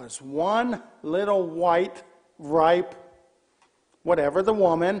 Because one little white, ripe, whatever the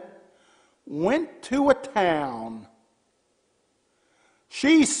woman, went to a town.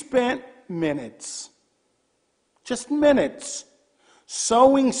 She spent minutes, just minutes,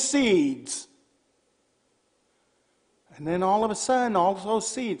 sowing seeds. And then all of a sudden, all those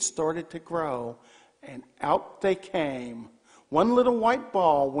seeds started to grow, and out they came. One little white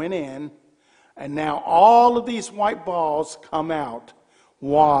ball went in, and now all of these white balls come out.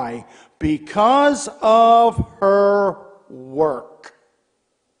 Why? Because of her work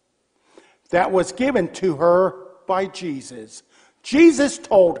that was given to her by Jesus. Jesus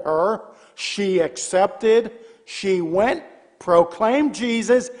told her, she accepted, she went, proclaimed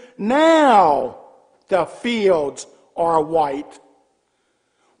Jesus. Now the fields are white.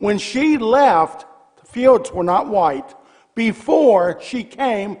 When she left, the fields were not white. Before she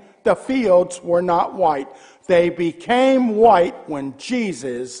came, the fields were not white. They became white when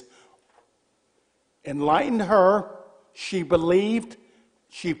Jesus enlightened her. She believed,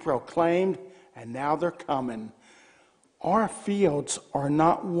 she proclaimed, and now they're coming. Our fields are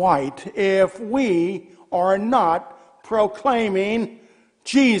not white if we are not proclaiming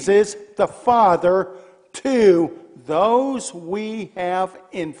Jesus the Father to those we have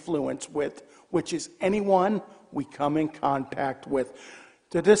influence with, which is anyone we come in contact with.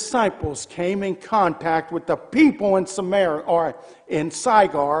 The disciples came in contact with the people in Samaria or in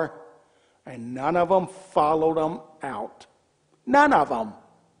Sychar, and none of them followed them out. None of them.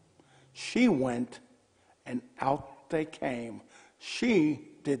 She went, and out they came. She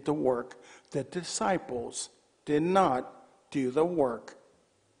did the work. The disciples did not do the work.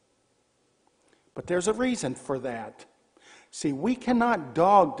 But there's a reason for that. See, we cannot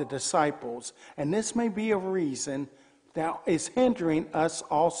dog the disciples, and this may be a reason that is hindering us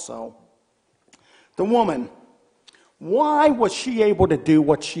also. The woman, why was she able to do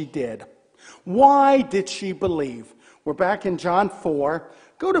what she did? Why did she believe? We're back in John 4.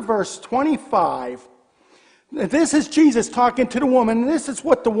 Go to verse 25. This is Jesus talking to the woman, and this is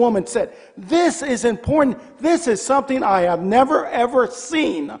what the woman said. This is important. This is something I have never, ever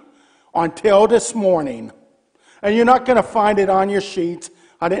seen until this morning. And you're not going to find it on your sheets.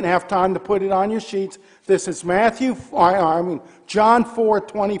 I didn't have time to put it on your sheets. This is John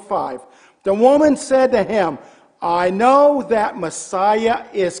 4:25. The woman said to him, I know that Messiah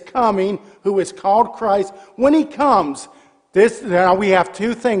is coming, who is called Christ. When he comes, now we have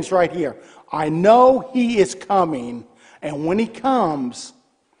two things right here. I know he is coming, and when he comes,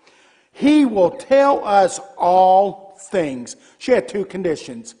 he will tell us all things. She had two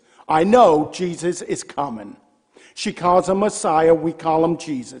conditions. I know Jesus is coming. She calls him Messiah, we call him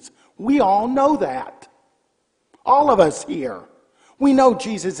Jesus. We all know that. All of us here. We know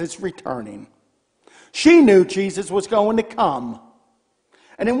Jesus is returning. She knew Jesus was going to come.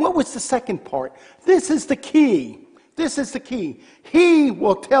 And then what was the second part? This is the key. This is the key. He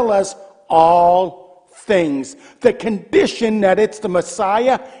will tell us all things. The condition that it's the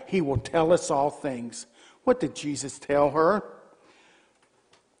Messiah, he will tell us all things. What did Jesus tell her?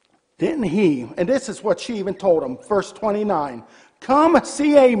 Didn't he? And this is what she even told him. Verse 29. Come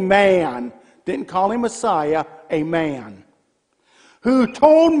see a man. Didn't call him Messiah, a man. Who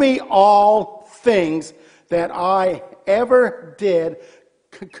told me all things that I ever did.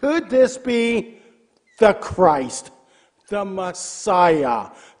 Could this be the Christ, the Messiah,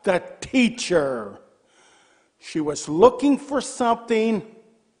 the teacher? She was looking for something.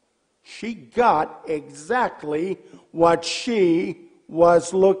 She got exactly what she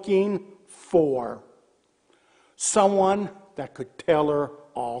was looking for. Someone that could tell her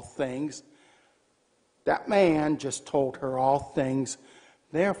all things. That man just told her all things.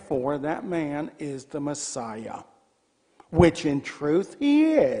 Therefore, that man is the Messiah, which in truth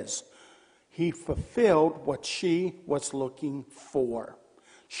he is. He fulfilled what she was looking for.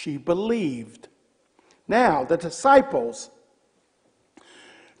 She believed. Now, the disciples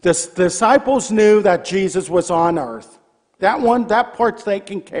knew that Jesus was on earth. That part's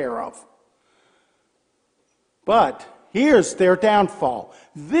taken care of. But here's their downfall.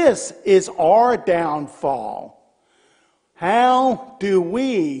 This is our downfall. How do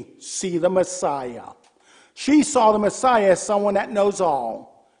we see the Messiah? She saw the Messiah as someone that knows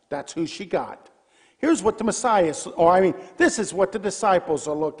all. That's who she got. Here's what the Messiah, this is what the disciples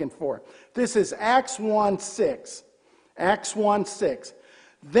are looking for. This is Acts 1:6. Acts 1:6.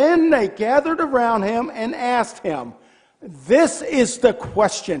 Then they gathered around him and asked him. This is the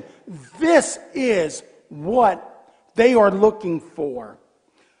question. This is what they are looking for.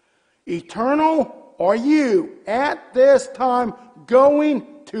 Eternal, are you at this time going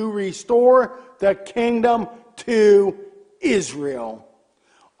to restore the kingdom to Israel?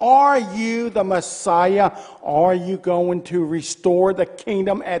 Are you the Messiah? Are you going to restore the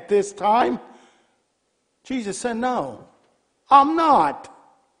kingdom at this time? Jesus said, no, I'm not.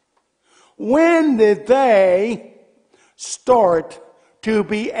 When did they start to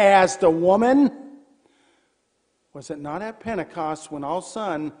be as the woman? Was it not at Pentecost when all of a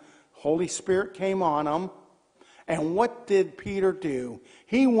sudden Holy Spirit came on them? And what did Peter do?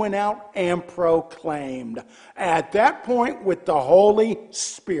 He went out and proclaimed. At that point, with the Holy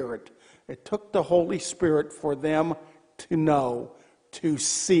Spirit, it took the Holy Spirit for them to know, to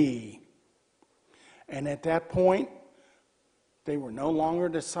see. And at that point, they were no longer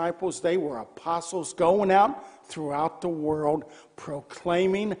disciples. They were apostles going out throughout the world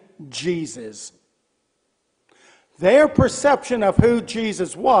proclaiming Jesus. Their perception of who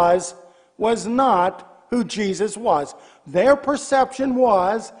Jesus was not who Jesus was. Their perception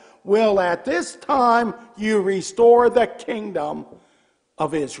was, will at this time you restore the kingdom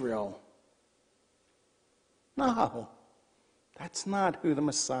of Israel? No, that's not who the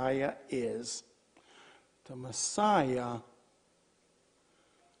Messiah is. The Messiah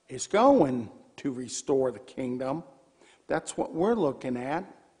is going to restore the kingdom. That's what we're looking at.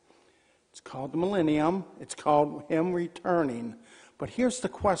 It's called the millennium. It's called him returning. But here's the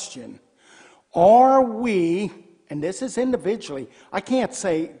question. Are we, and this is individually, I can't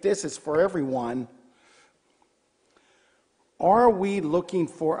say this is for everyone. Are we looking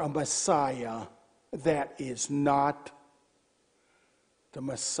for a Messiah that is not the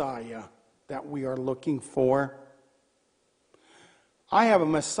Messiah that we are looking for? I have a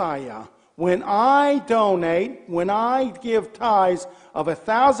Messiah. When I donate, when I give tithes of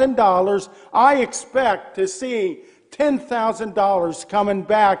 $1,000, I expect to see $10,000 coming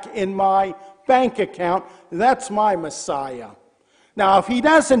back in my bank account. That's my Messiah. Now, if he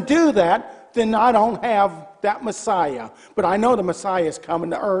doesn't do that, then I don't have that Messiah. But I know the Messiah is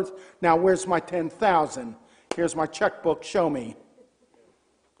coming to earth. Now, where's my 10,000? Here's my checkbook. Show me.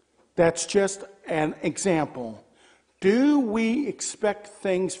 That's just an example. Do we expect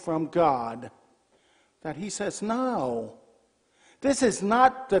things from God that he says, no, this is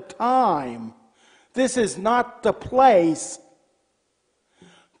not the time. This is not the place.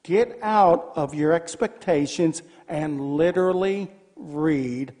 Get out of your expectations and literally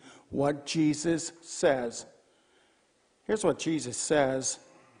read what Jesus says. Here's what Jesus says.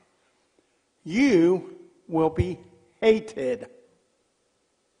 You will be hated.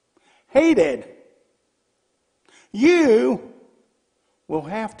 Hated. You will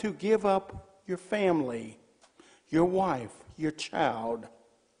have to give up your family, your wife, your child.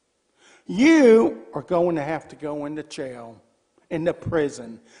 You are going to have to go into jail, into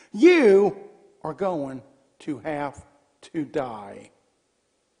prison. You are going to have to die.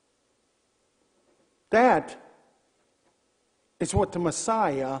 That is what the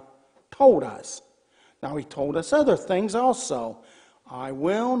Messiah told us. Now, he told us other things also. I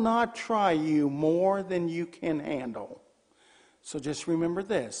will not try you more than you can handle. So just remember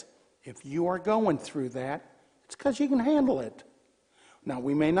this. If you are going through that, it's because you can handle it. Now,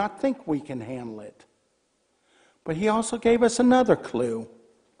 we may not think we can handle it. But he also gave us another clue.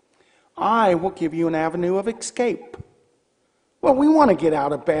 I will give you an avenue of escape. Well, we want to get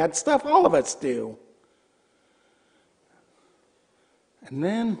out of bad stuff. All of us do. And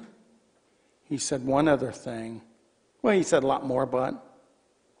then he said one other thing. Well, he said a lot more, but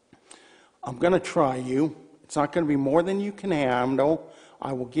I'm going to try you. It's not going to be more than you can handle.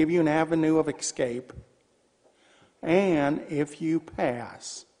 I will give you an avenue of escape. And if you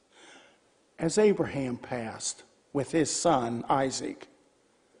pass, as Abraham passed with his son Isaac,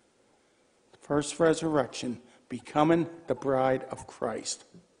 the first resurrection, becoming the bride of Christ.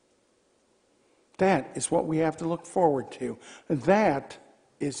 That is what we have to look forward to. That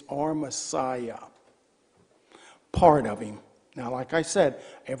is our Messiah. Part of him. Now, like I said,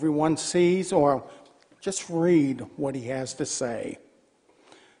 everyone sees, or just read what he has to say.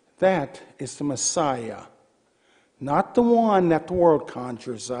 That is the Messiah. Not the one that the world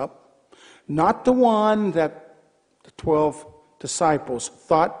conjures up. Not the one that the 12 disciples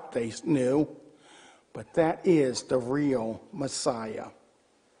thought they knew. But that is the real Messiah.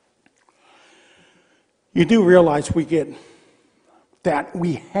 You do realize we get that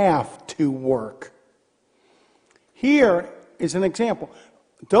we have to work. Here is an example.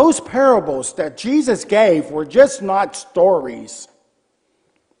 Those parables that Jesus gave were just not stories.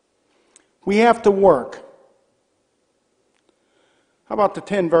 We have to work. How about the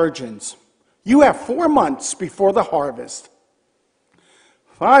 10 virgins? You have 4 months before the harvest.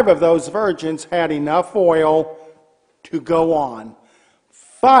 5 of those virgins had enough oil to go on.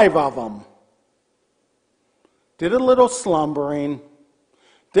 5 of them did a little slumbering,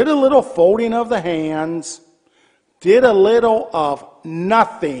 did a little folding of the hands, did a little of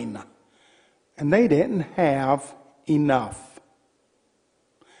nothing, and they didn't have enough.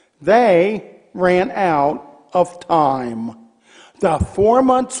 They ran out of time. The 4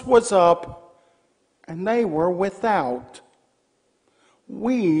 months was up, and they were without.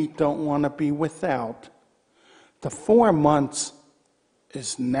 We don't want to be without. The 4 months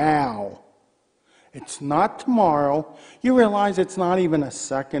is now. It's not tomorrow. You realize it's not even a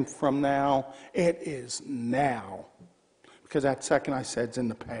second from now. It is now. Because that second I said is in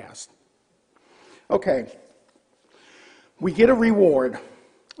the past. Okay. We get a reward.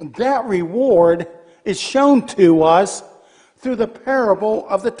 That reward is shown to us through the parable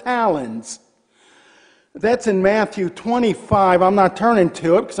of the talents. That's in Matthew 25. I'm not turning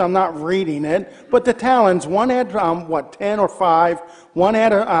to it because I'm not reading it. But the talents, one had 10 or 5. One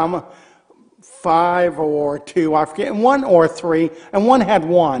had 5 or 2, I forget, 1 or 3, and one had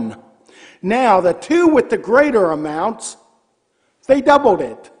 1. Now, the 2 with the greater amounts, they doubled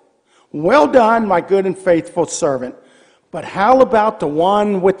it. Well done, my good and faithful servant. But how about the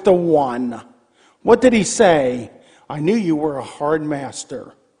one with the 1? What did he say? I knew you were a hard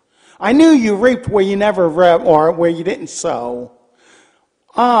master. I knew you reaped where you never reaped, or where you didn't sow.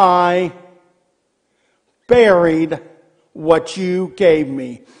 I buried what you gave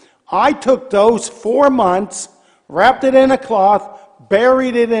me. I took those 4 months, wrapped it in a cloth,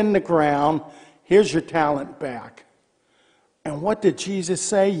 buried it in the ground. Here's your talent back. And what did Jesus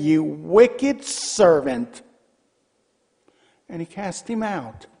say? You wicked servant. And he cast him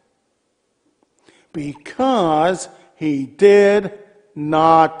out. Because he did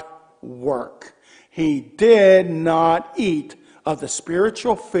not work. He did not eat of the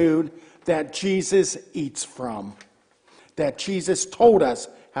spiritual food that Jesus eats from. That Jesus told us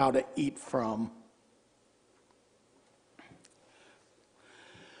how to eat from.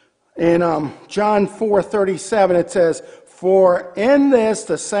 In John 4:37 it says, for in this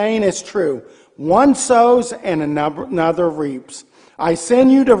the saying is true, one sows and another reaps. I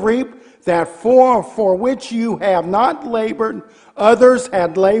send you to reap that for which you have not labored, others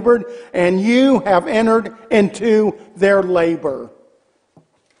had labored, and you have entered into their labor.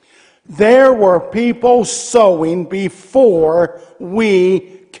 There were people sowing before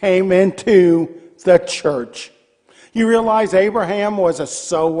we came into the church. You realize Abraham was a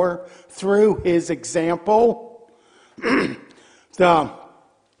sower through his example? The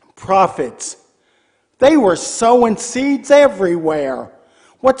prophets, they were sowing seeds everywhere.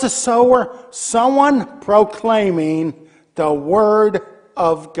 What's a sower? Someone proclaiming the word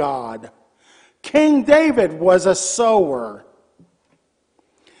of God. King David was a sower.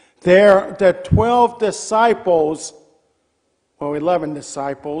 The 12 disciples, 11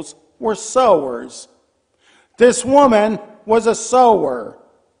 disciples, were sowers. This woman was a sower.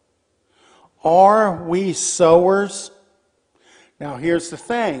 Are we sowers? Now here's the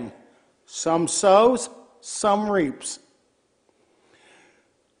thing. Some sows, some reaps.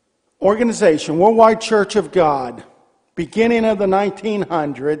 Organization, Worldwide Church of God, beginning of the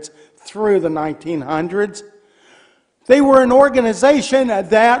 1900s through the 1900s, they were an organization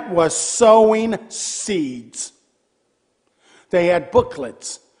that was sowing seeds. They had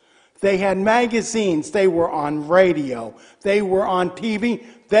booklets. They had magazines. They were on radio. They were on TV.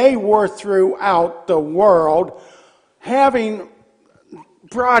 They were throughout the world having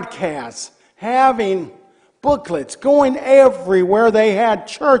broadcasts, having booklets, going everywhere. They had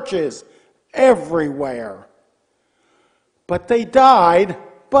churches everywhere. But they died.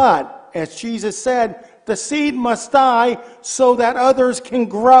 But, as Jesus said, the seed must die so that others can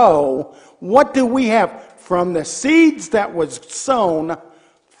grow. What do we have? From the seeds that was sown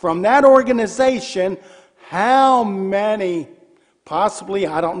from that organization, how many, possibly,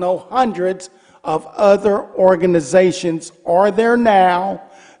 I don't know, hundreds of other organizations are there now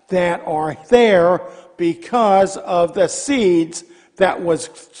that are there because of the seeds that was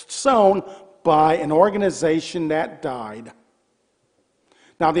sown by an organization that died.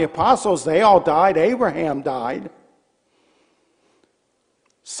 Now the apostles, they all died. Abraham died.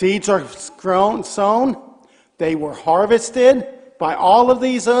 Seeds are grown, sown. They were harvested by all of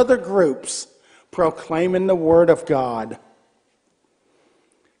these other groups proclaiming the word of God.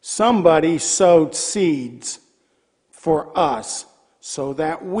 Somebody sowed seeds for us so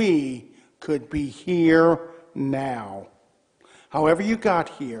that we could be here now. However you got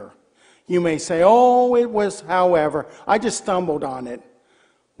here. You may say, oh, it was however. I just stumbled on it.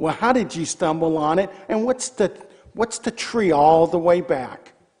 Well, how did you stumble on it? And what's the tree all the way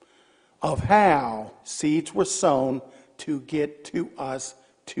back of how seeds were sown to get to us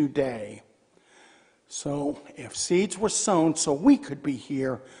today? So if seeds were sown so we could be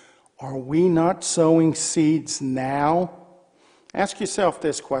here, are we not sowing seeds now? Ask yourself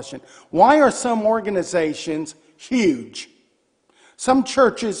this question. Why are some organizations huge? Some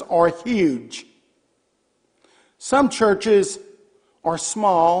churches are huge. Some churches are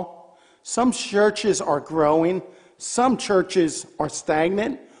small. Some churches are growing. Some churches are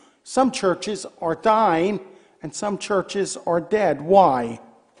stagnant. Some churches are dying. And some churches are dead. Why?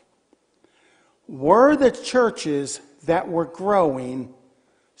 Were the churches that were growing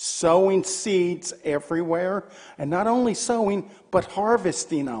sowing seeds everywhere? And not only sowing, but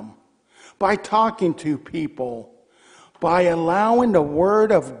harvesting them. By talking to people. By allowing the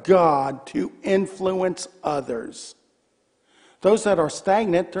Word of God to influence others. Those that are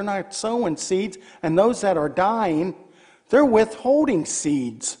stagnant, they're not sowing seeds. And those that are dying, they're withholding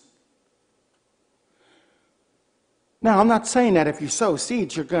seeds. Now, I'm not saying that if you sow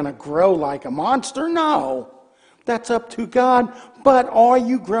seeds, you're going to grow like a monster. No. That's up to God. But are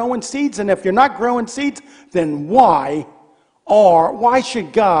you growing seeds? And if you're not growing seeds, then why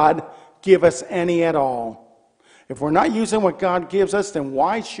should God give us any at all? If we're not using what God gives us, then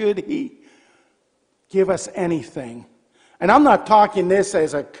why should He give us anything? And I'm not talking this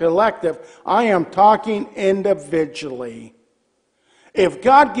as a collective. I am talking individually. If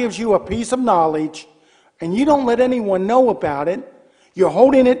God gives you a piece of knowledge and you don't let anyone know about it, you're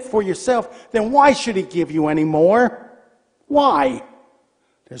holding it for yourself, then why should He give you any more? Why?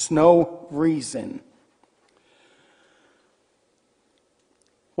 There's no reason.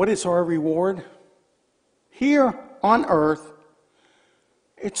 What is our reward? Here on earth,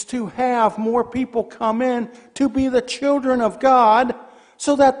 it's to have more people come in to be the children of God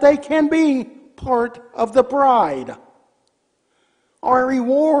so that they can be part of the bride. Our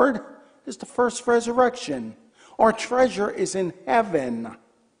reward is the first resurrection. Our treasure is in heaven.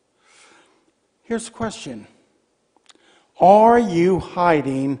 Here's the question. Are you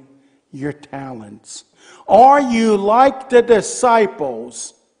hiding your talents? Are you like the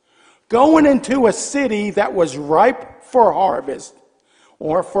disciples going into a city that was ripe for harvest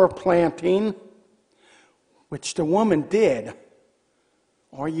or for planting, which the woman did?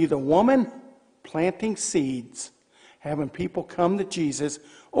 Are you the woman planting seeds, having people come to Jesus,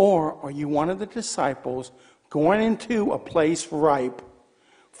 or are you one of the disciples going into a place ripe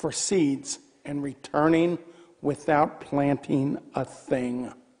for seeds and returning without planting a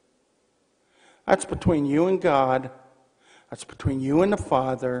thing? That's between you and God. That's between you and the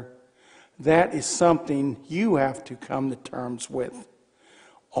Father. That is something you have to come to terms with.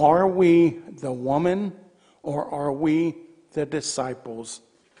 Are we the woman or are we the disciples?